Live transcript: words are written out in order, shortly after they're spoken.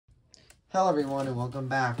Hello everyone and welcome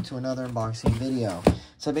back to another unboxing video.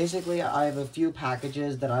 So basically I have a few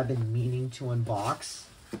packages that I've been meaning to unbox,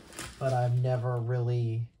 but I've never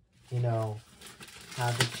really,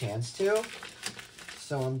 had the chance to.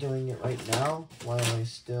 So I'm doing it right now while I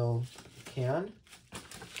still can.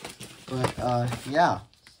 But yeah,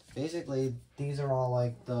 basically these are all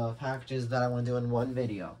like the packages that I want to do in one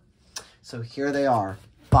video. So here they are,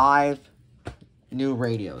 5 new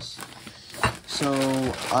radios. So,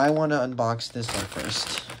 I want to unbox this one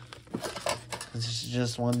first. This is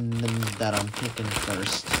just one that I'm picking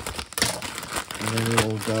first. And then we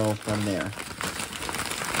will go from there.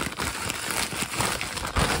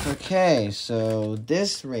 Okay, so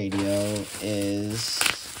this radio is...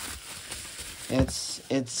 It's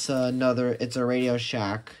a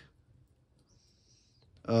Radioshack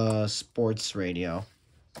sports radio.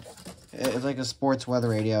 It's like a sports weather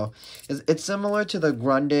radio. It's similar to the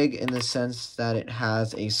Grundig in the sense that it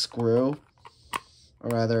has a screw, or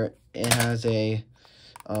rather, it has a,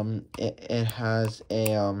 you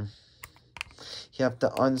have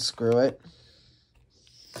to unscrew it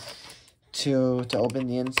to open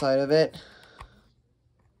the inside of it.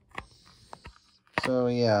 So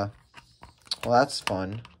yeah, well that's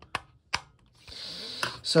fun.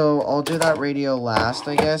 So I'll do that radio last,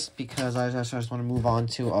 I guess, because I just want to move on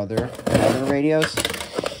to other radios.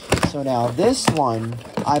 So now this one,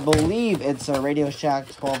 I believe it's a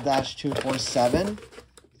Radioshack 12-247,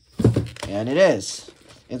 and it is.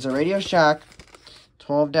 It's a Radioshack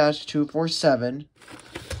 12-247,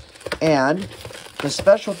 and the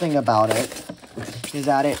special thing about it is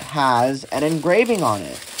that it has an engraving on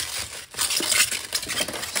it.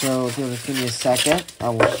 So if you'll just give me a second, I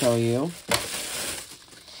will show you.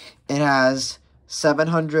 It has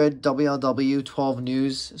 700 WLW 12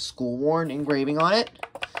 News School Worn engraving on it.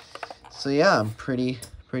 So yeah, I'm pretty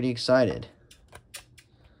excited.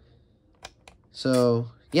 So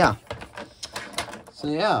yeah,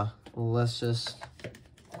 let's just,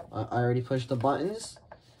 I already pushed the buttons,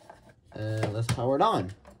 and let's power it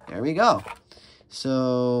on. There we go.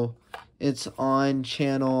 So it's on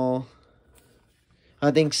channel,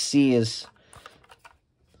 I think C is...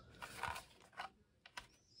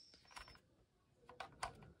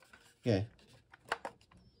 Okay.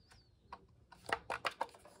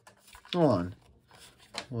 Hold on.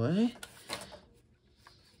 What?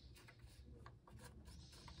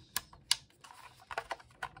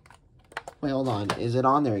 Wait, hold on. Is it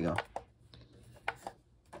on? There we go.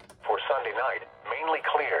 For Sunday night, mainly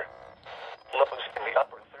clear. Lows in the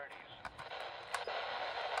upper 30s.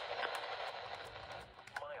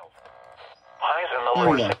 Mild. Highs in the There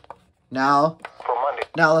we lower go. Now, for Monday.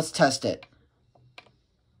 now let's test it.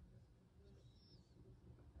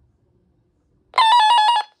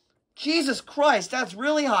 Jesus Christ, that's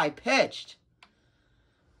really high-pitched.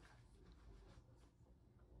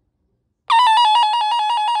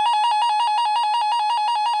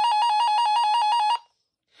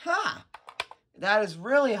 Ha! That is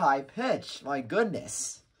really high-pitched. My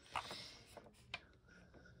goodness.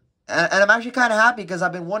 And I'm actually kind of happy because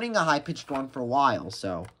I've been wanting a high-pitched one for a while,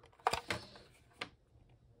 so...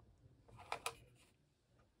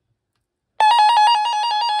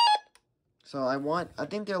 So I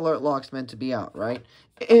think the alert lock's meant to be out, right?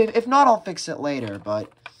 If not, I'll fix it later,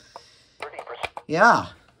 but... Yeah,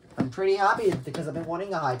 I'm pretty happy because I've been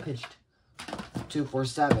wanting a high-pitched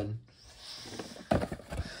 247.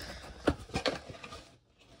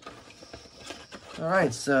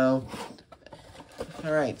 Alright, so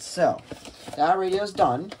that radio's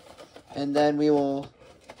done, and then we will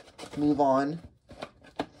move on.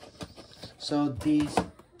 So these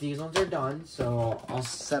ones are done, so I'll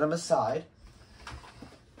set them aside.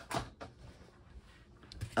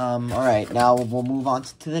 Alright, now we'll move on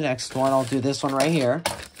to the next one. I'll do this one right here.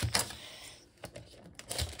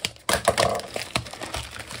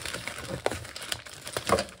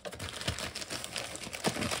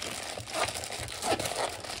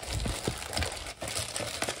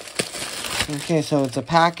 Okay, so it's a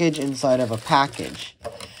package inside of a package.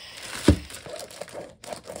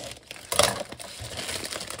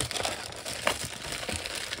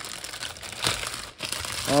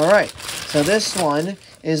 Alright, so this one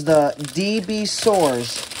is the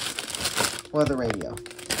dbSoars weather radio.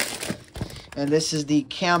 And this is the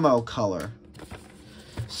camo color.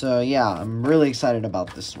 So yeah, I'm really excited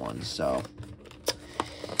about this one. So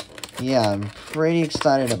yeah, I'm pretty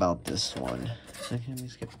excited about this one. So can we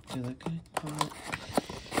skip to the good part?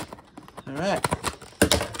 Alright.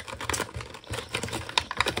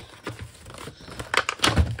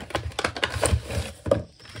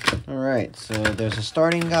 Alright, so there's a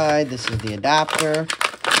starting guide. This is the adapter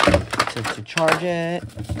to charge it.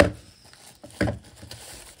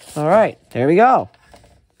 All right, there we go.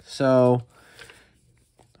 So,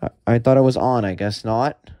 I thought it was on. I guess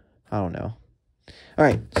not. I don't know. All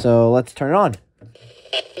right, so let's turn it on.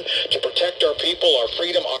 To protect our people, our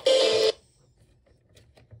freedom,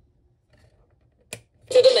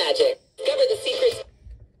 To the magic. Discover the secrets.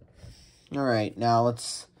 All right, now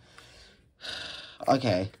let's...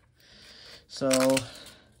 Okay. So...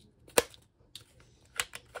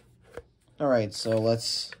 All right, so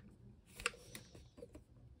let's...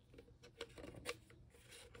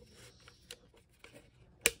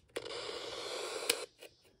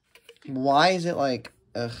 Why is it like...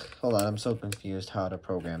 hold on, I'm so confused how to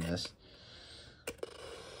program this.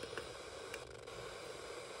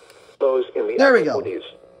 those in the There we upper go. 40s.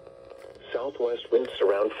 Southwest winds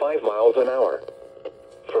around 5 miles an hour.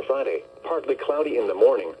 For Friday, partly cloudy in the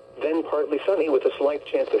morning, then partly sunny with a slight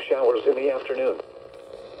chance of showers in the afternoon.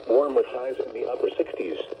 Warm with highs in the upper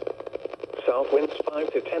 60s. South winds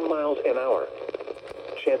 5 to 10 miles an hour.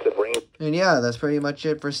 Chance of rain. And yeah, that's pretty much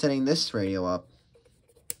it for setting this radio up.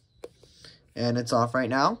 And it's off right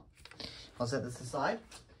now. I'll set this aside.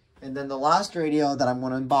 And then the last radio that I'm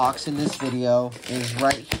going to unbox in this video is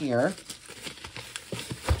right here.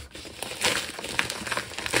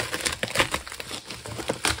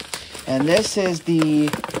 And this is the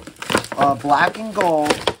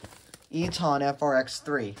Black&Gold Eton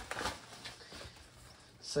FRX3.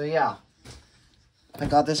 So yeah, I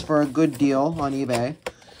got this for a good deal on eBay.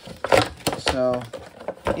 So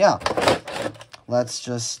yeah, let's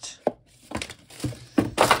just...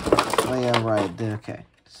 Oh yeah, right, okay.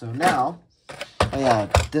 So now, oh yeah,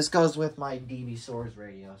 this goes with my dbSoars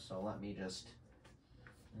radio, so let me just...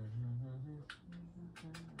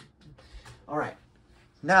 Alright,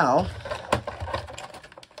 now,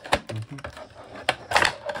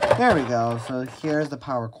 there we go. So here's the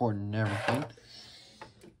power cord and everything.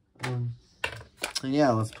 And yeah,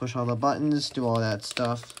 let's push all the buttons, do all that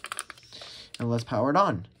stuff, and let's power it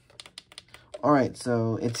on. Alright,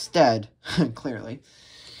 so it's dead, clearly.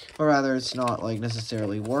 Or rather, it's not, like,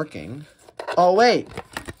 necessarily working. Oh, wait!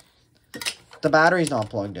 The battery's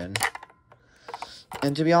not plugged in.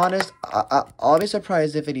 And to be honest, I'll be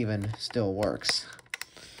surprised if it even still works.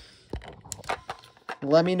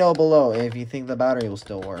 Let me know below if you think the battery will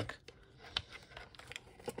still work.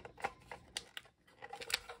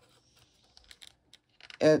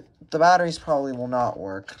 The batteries probably will not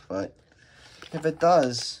work, but if it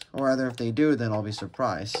does, or rather if they do, then I'll be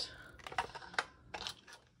surprised.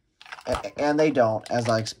 And they don't, as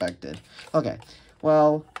I expected. Okay,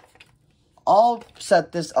 well, I'll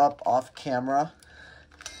set this up off camera.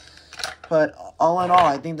 But all in all,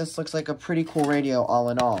 I think this looks like a pretty cool radio all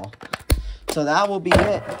in all. So that will be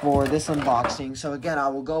it for this unboxing. So again, I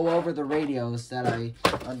will go over the radios that I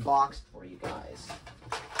unboxed for you guys.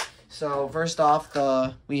 So first off,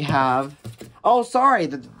 we have... Oh, sorry,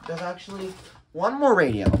 there's actually one more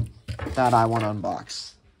radio that I want to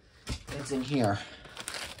unbox. It's in here.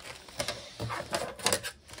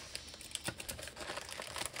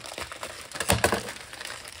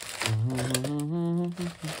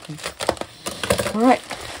 All right.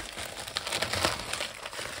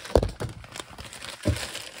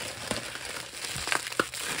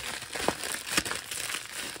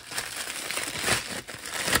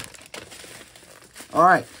 All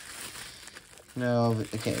right. No,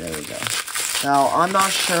 okay, there we go. Now, I'm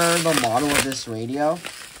not sure the model of this radio.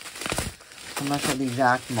 I'm not sure the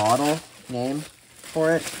exact model name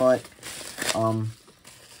for it, but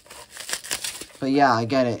yeah, I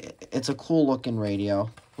get it. It's a cool looking radio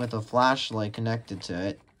with a flashlight connected to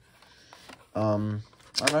it. I'm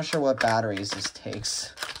not sure what batteries this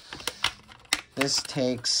takes. This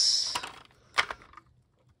takes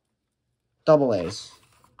AA's.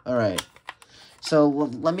 Alright. So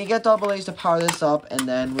let me get AA's to power this up, and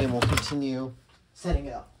then we will continue setting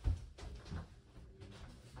it up.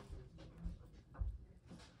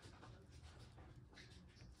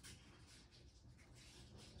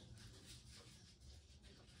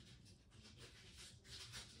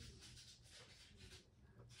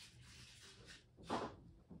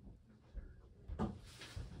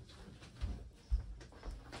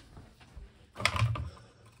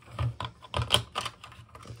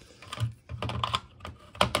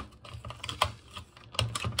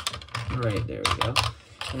 Right, there we go.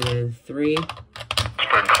 And then 3. Oh,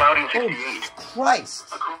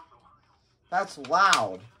 Christ! That's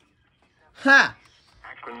loud. Ha!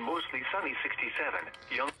 Akron mostly sunny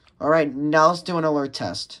 67. Alright, now let's do an alert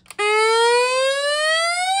test.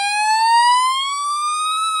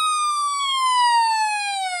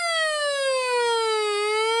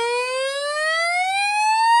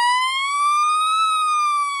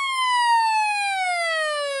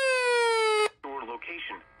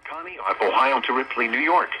 Ohio to Ripley, New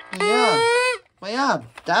York. Yeah. Well, yeah,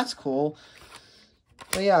 that's cool.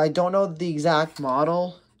 But yeah, I don't know the exact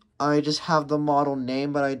model. I just have the model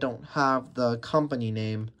name, but I don't have the company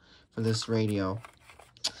name for this radio.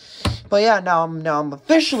 But yeah, now I'm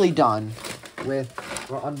officially done with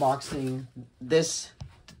unboxing this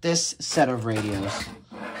set of radios.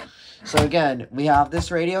 So again, we have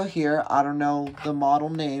this radio here. I don't know the model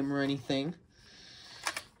name or anything.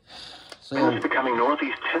 So yeah. It's becoming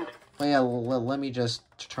northeast 10. Well, yeah, let me just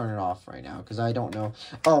turn it off right now because I don't know.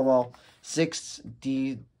 Oh well,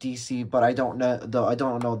 6D DC, but I don't know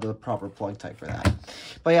the proper plug type for that.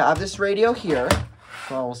 But yeah, I have this radio here,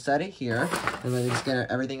 so I'll set it here, and then just get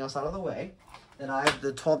everything else out of the way. Then I have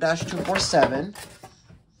the 12-247,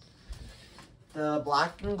 the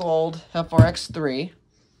Black&Gold FRX3,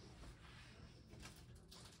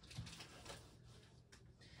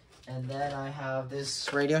 and then I have this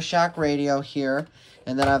Radioshack radio here,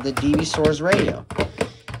 and then I have the dbSoars radio.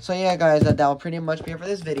 So yeah, guys, that'll pretty much be it for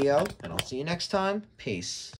this video, and I'll see you next time. Peace.